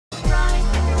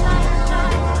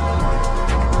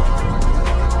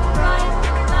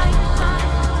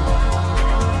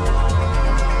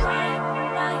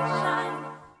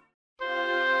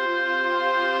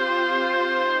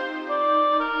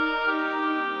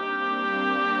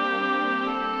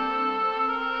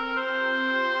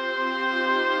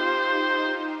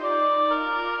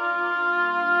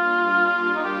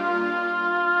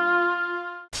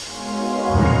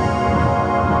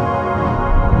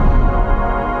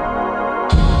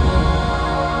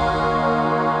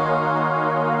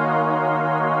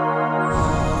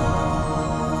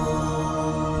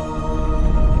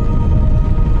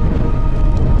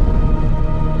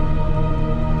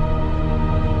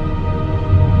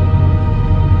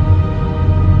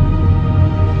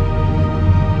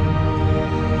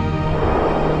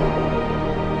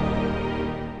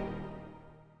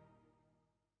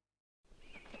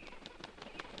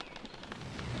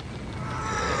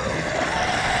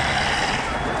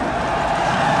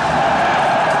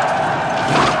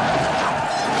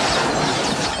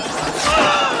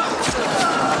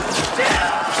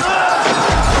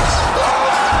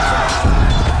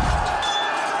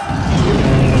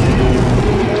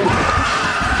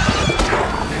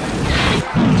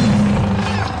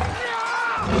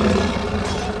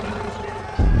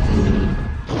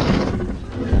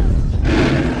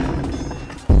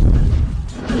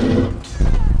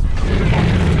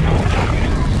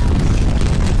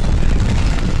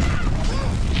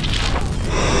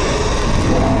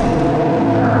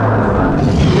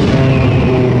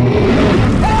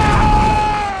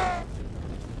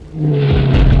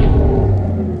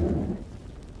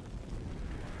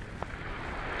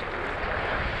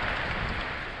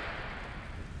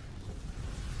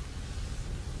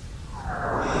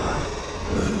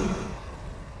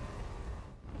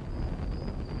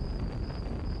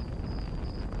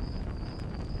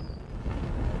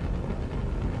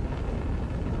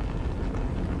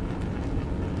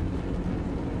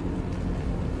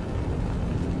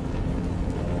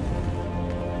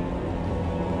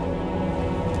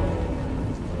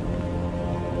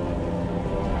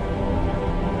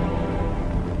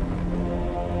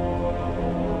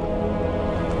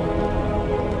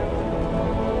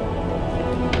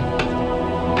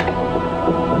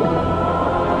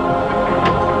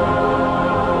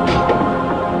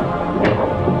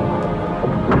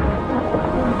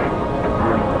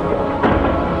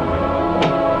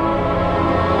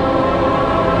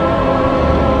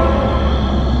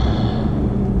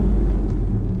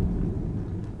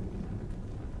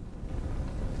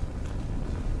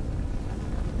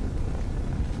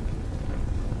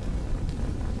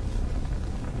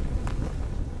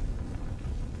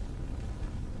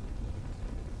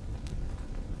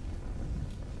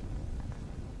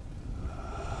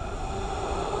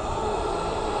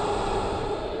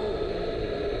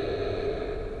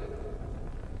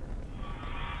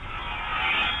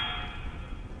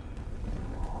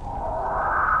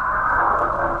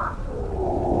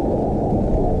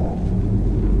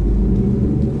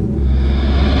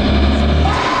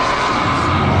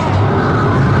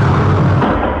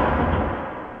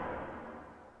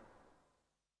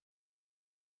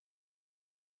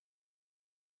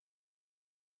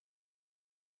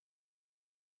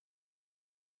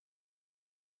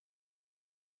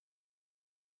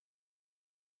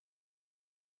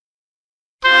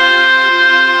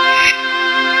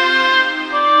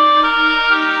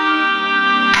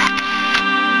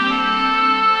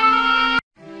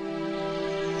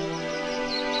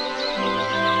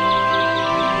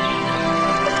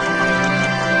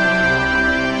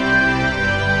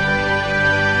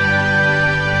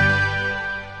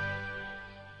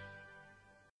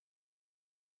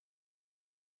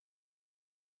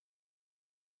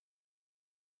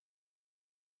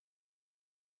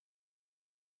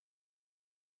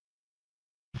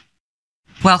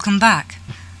Welcome back.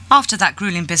 After that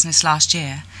grueling business last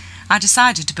year, I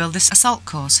decided to build this assault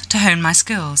course to hone my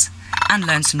skills and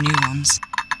learn some new ones.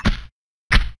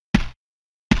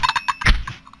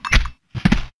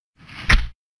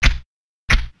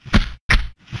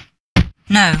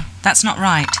 No, that's not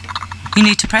right. You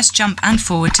need to press jump and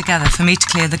forward together for me to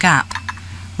clear the gap.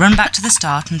 Run back to the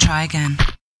start and try again.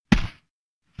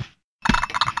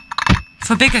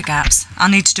 For bigger gaps, I'll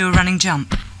need to do a running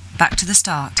jump. Back to the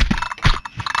start.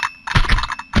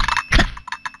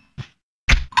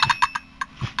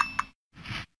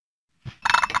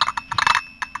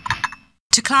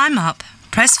 To climb up,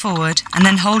 press forward and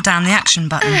then hold down the action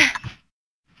button.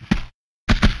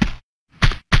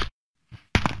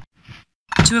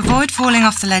 To avoid falling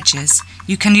off the ledges,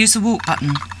 you can use the walk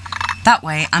button. That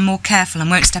way I'm more careful and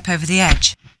won't step over the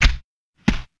edge.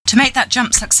 To make that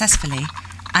jump successfully,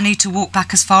 I need to walk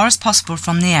back as far as possible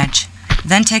from the edge,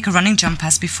 then take a running jump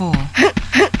as before.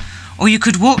 Or you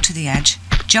could walk to the edge,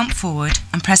 jump forward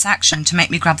and press action to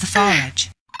make me grab the far edge.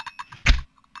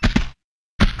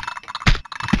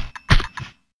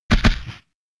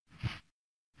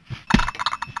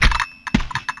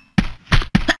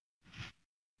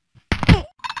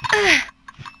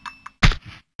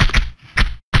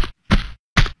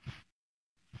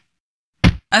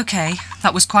 Okay,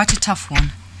 that was quite a tough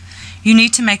one. You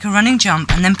need to make a running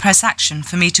jump and then press action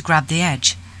for me to grab the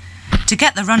edge. To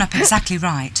get the run up exactly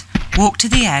right, walk to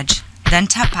the edge, then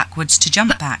tap backwards to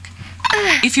jump back.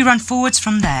 If you run forwards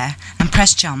from there and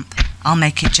press jump, I'll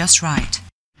make it just right.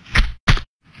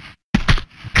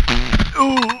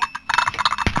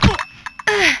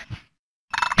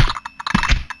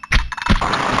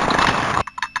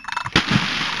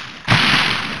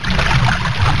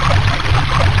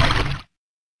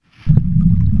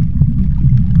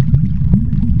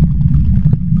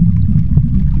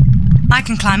 I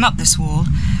can climb up this wall.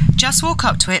 Just walk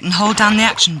up to it and hold down the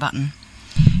action button.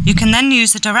 You can then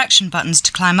use the direction buttons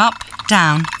to climb up,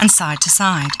 down and side to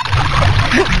side.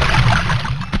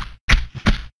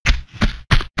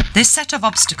 This set of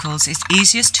obstacles is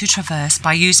easiest to traverse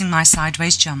by using my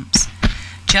sideways jumps.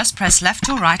 Just press left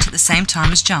or right at the same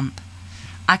time as jump.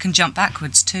 I can jump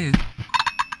backwards too.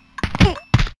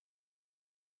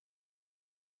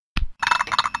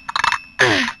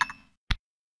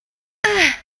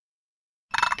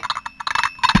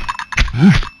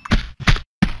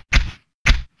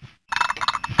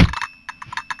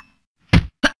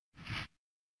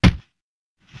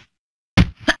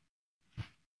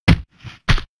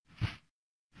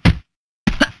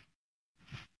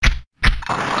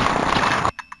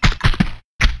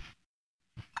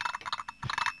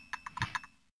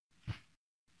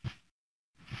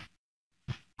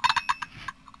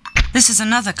 This is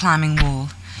another climbing wall.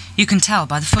 You can tell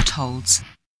by the footholds.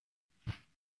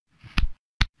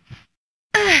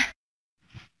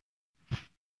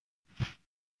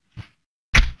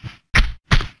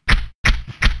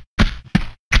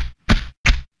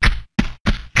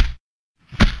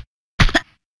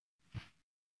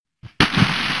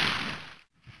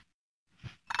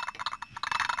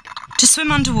 To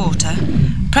swim underwater,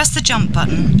 press the jump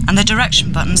button and the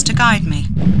direction buttons to guide me.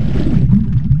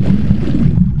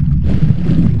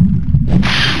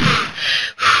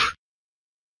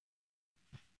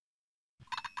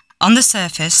 On the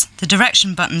surface, the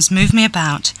direction buttons move me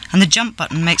about and the jump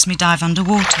button makes me dive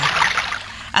underwater.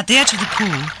 At the edge of the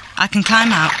pool, I can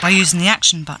climb out by using the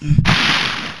action button.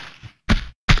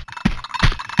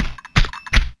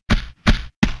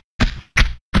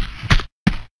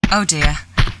 Oh dear,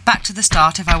 back to the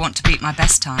start if I want to beat my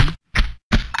best time.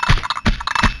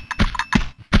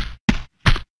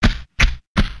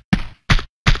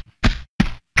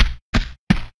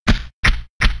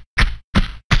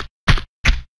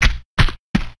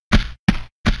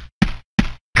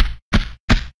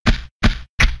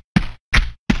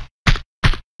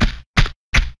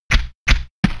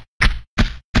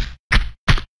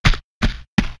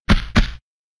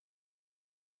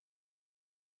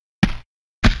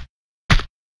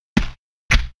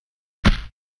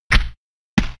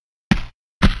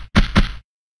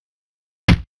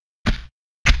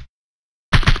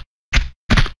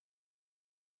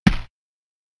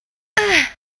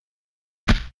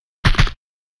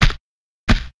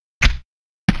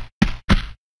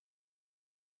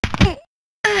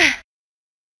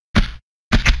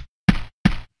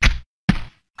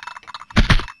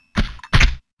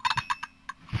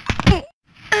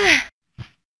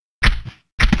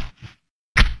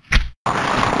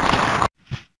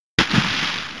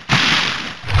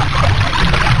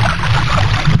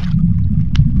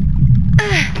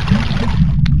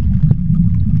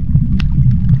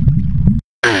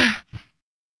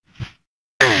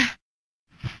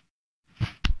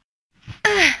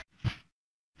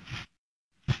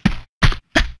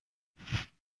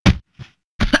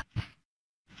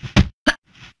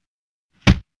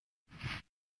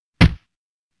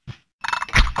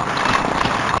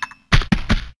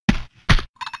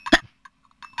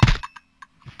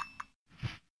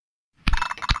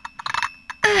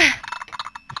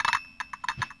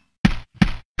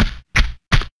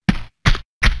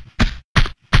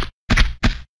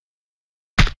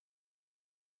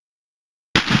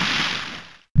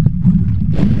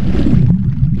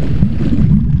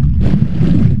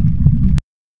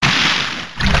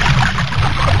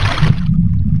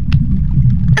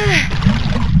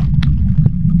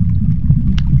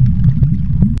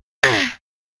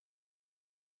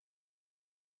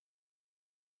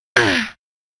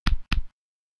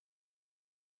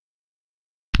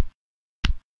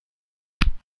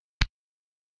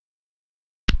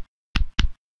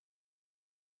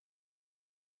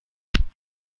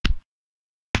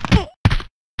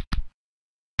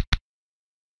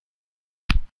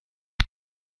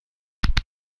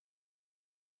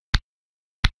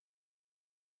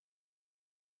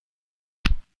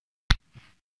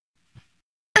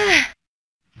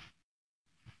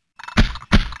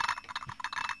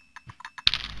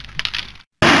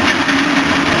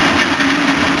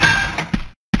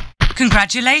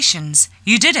 Congratulations,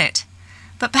 you did it.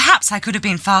 But perhaps I could have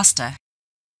been faster.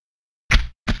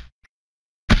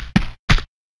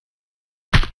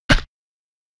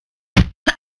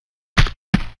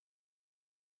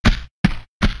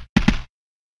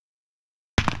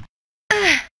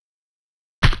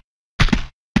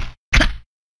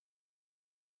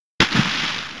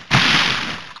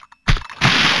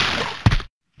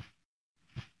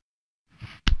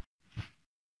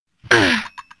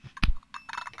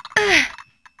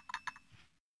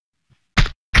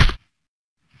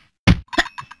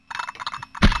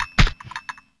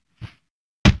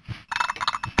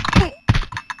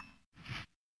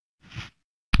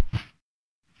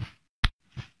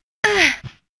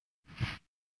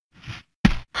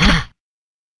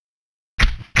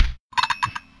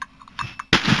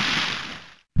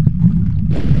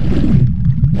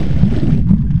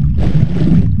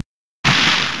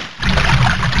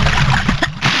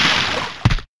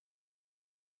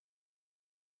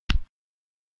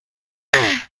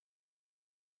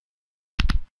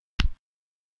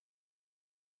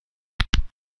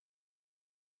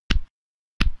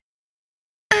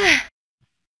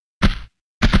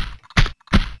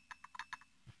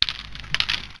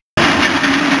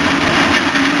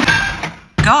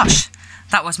 Gosh,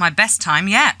 that was my best time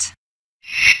yet.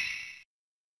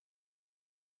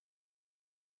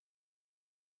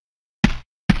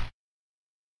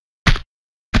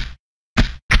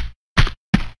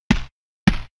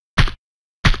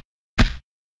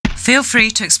 Feel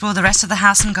free to explore the rest of the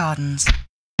house and gardens.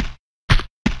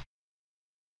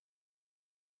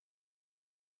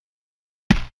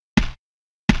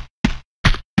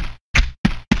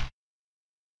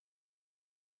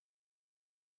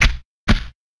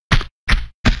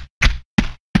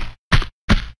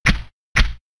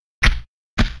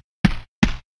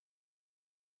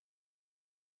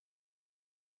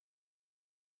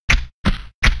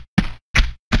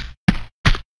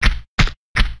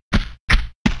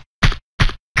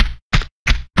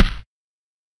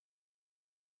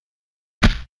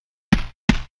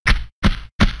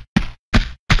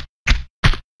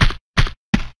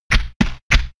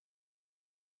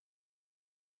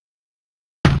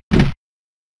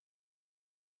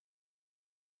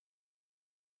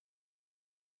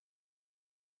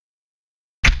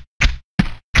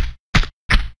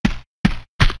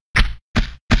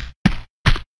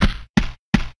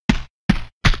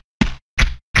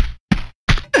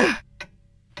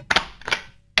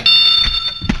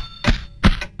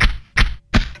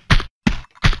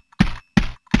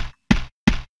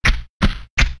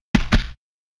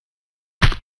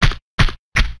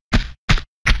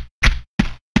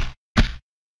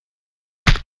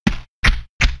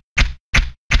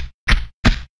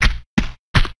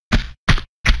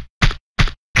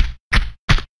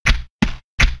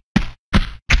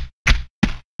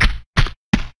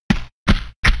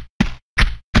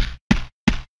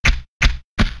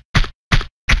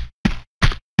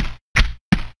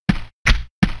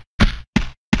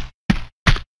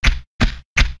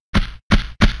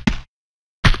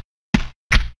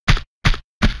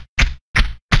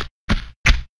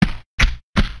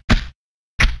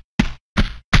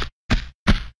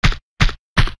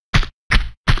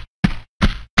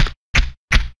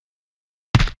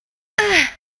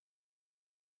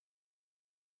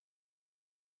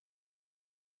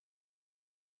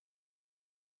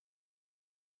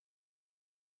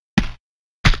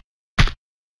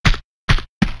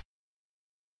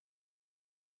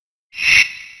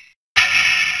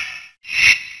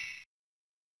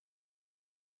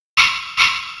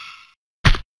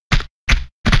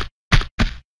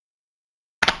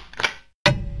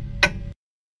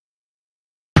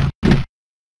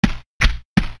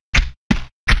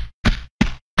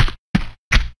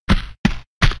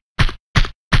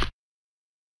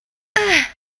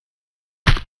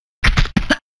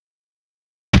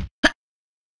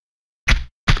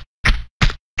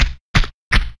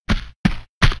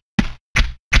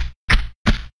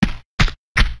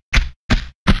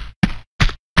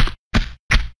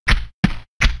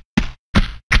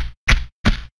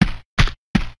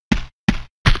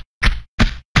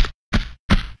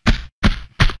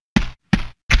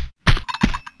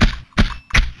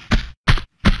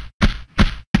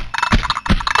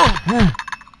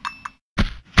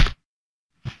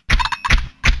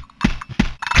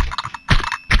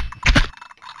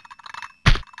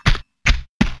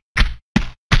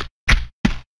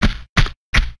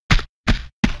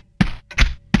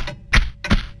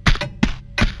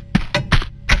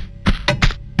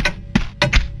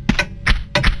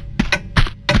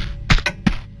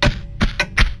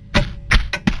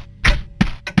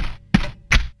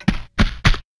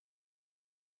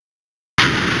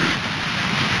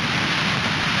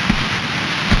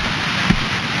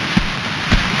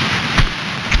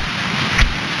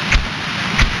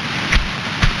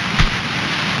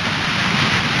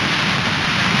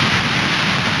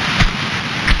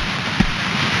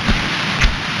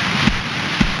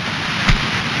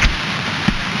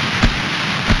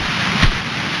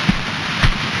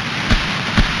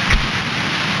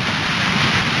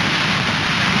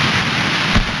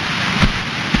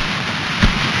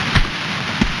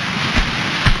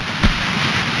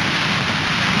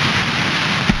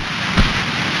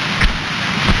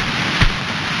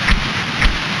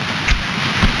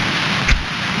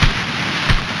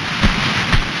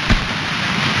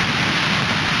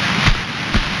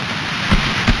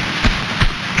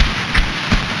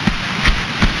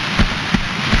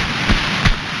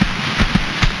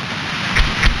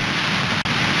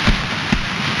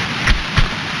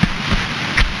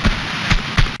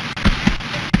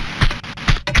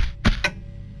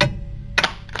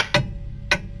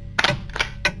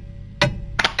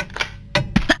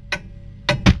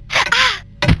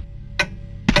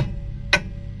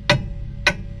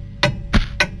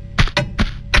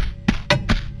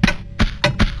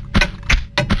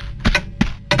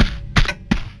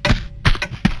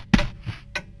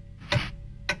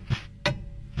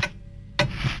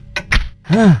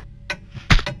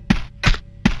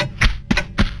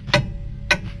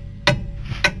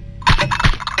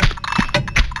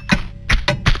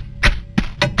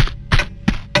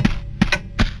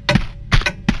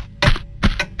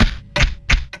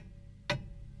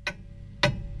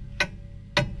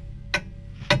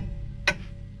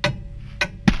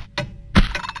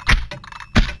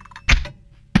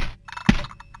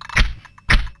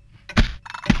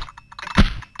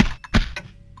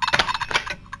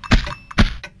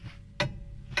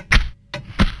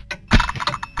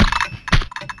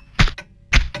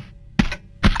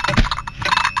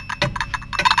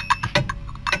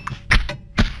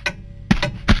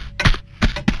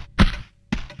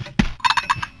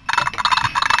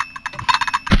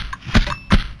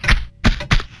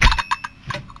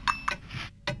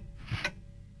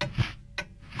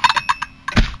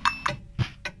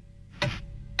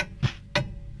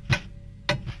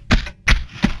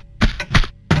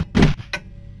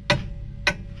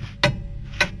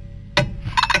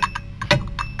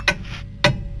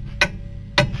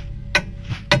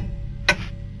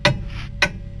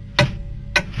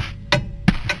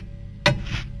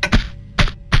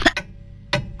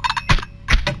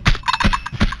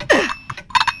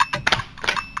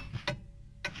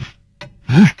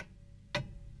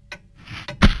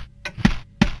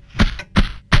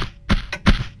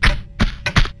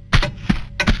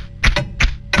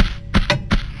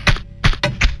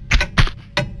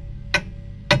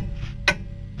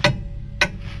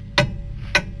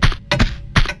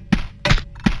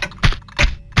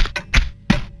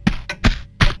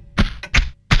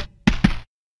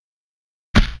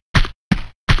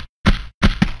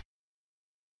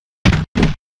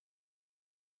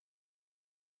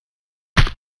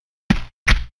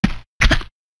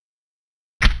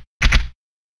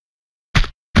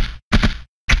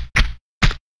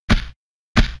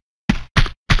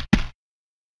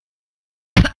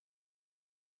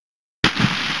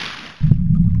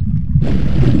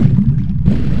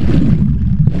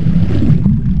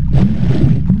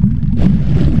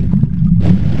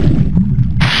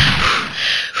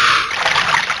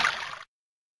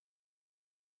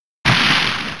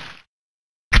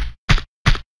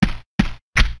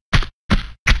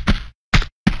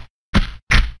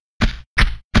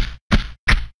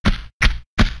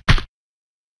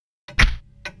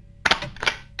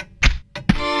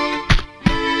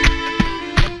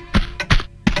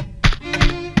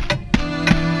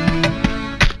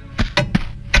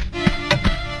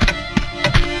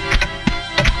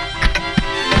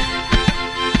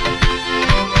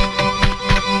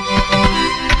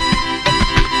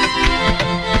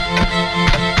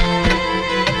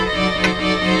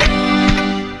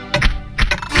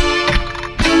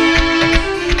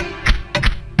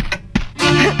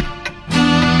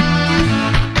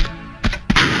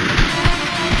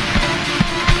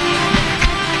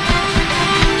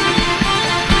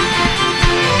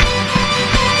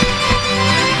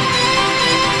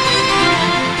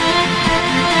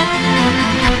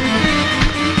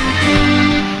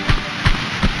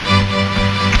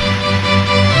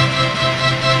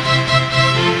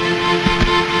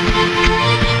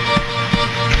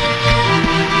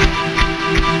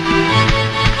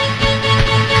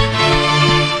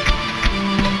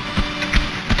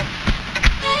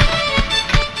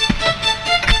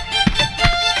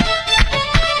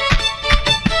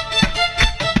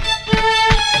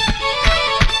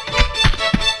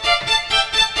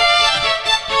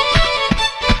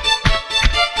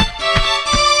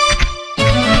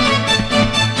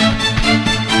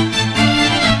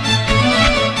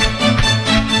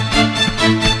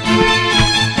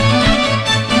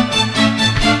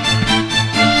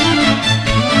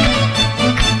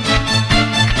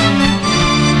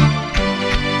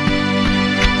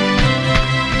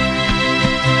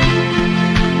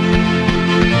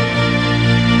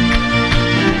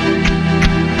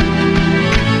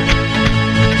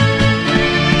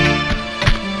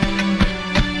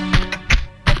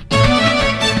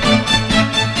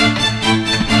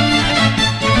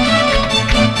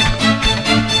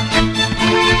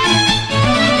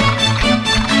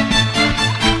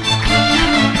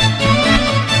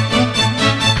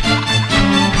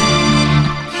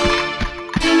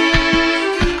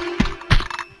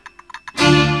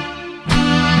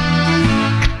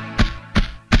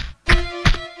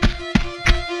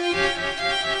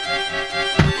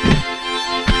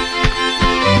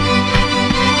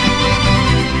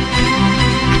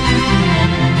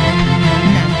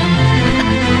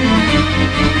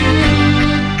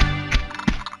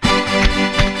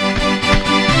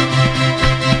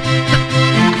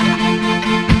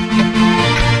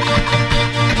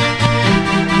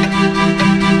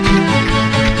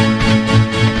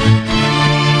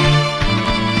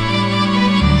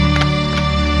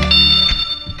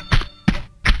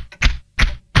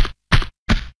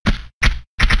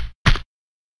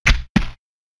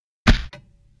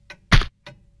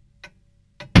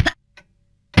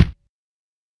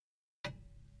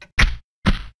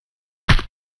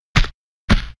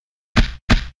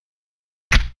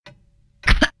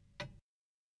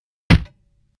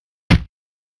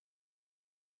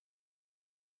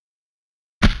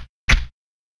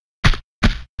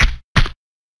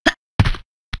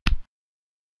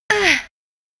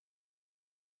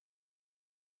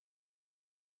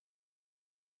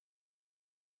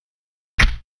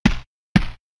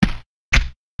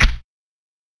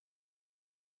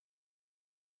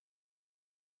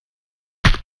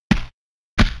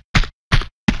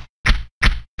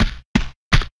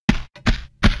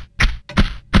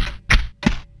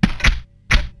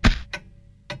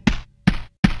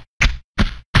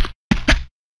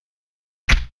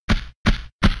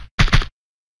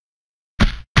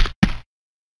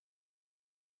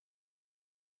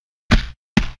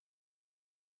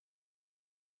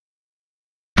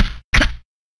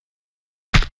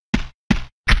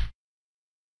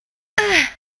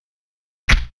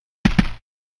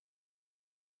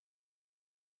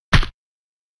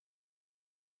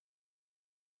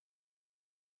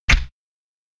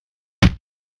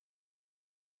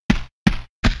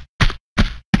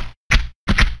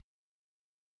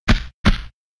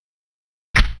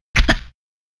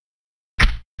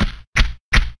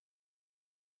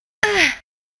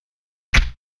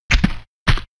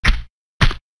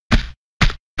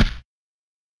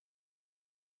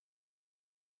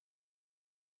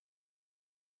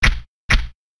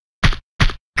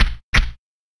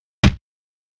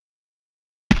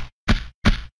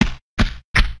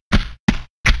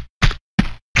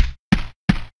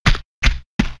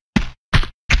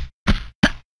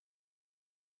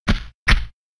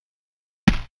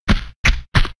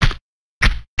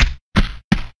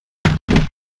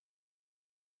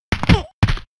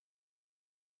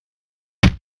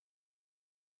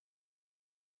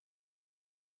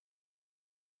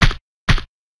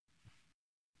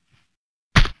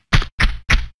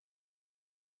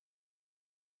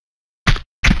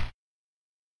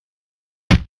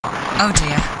 Oh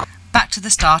dear. Back to the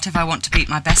start if I want to beat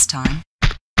my best time.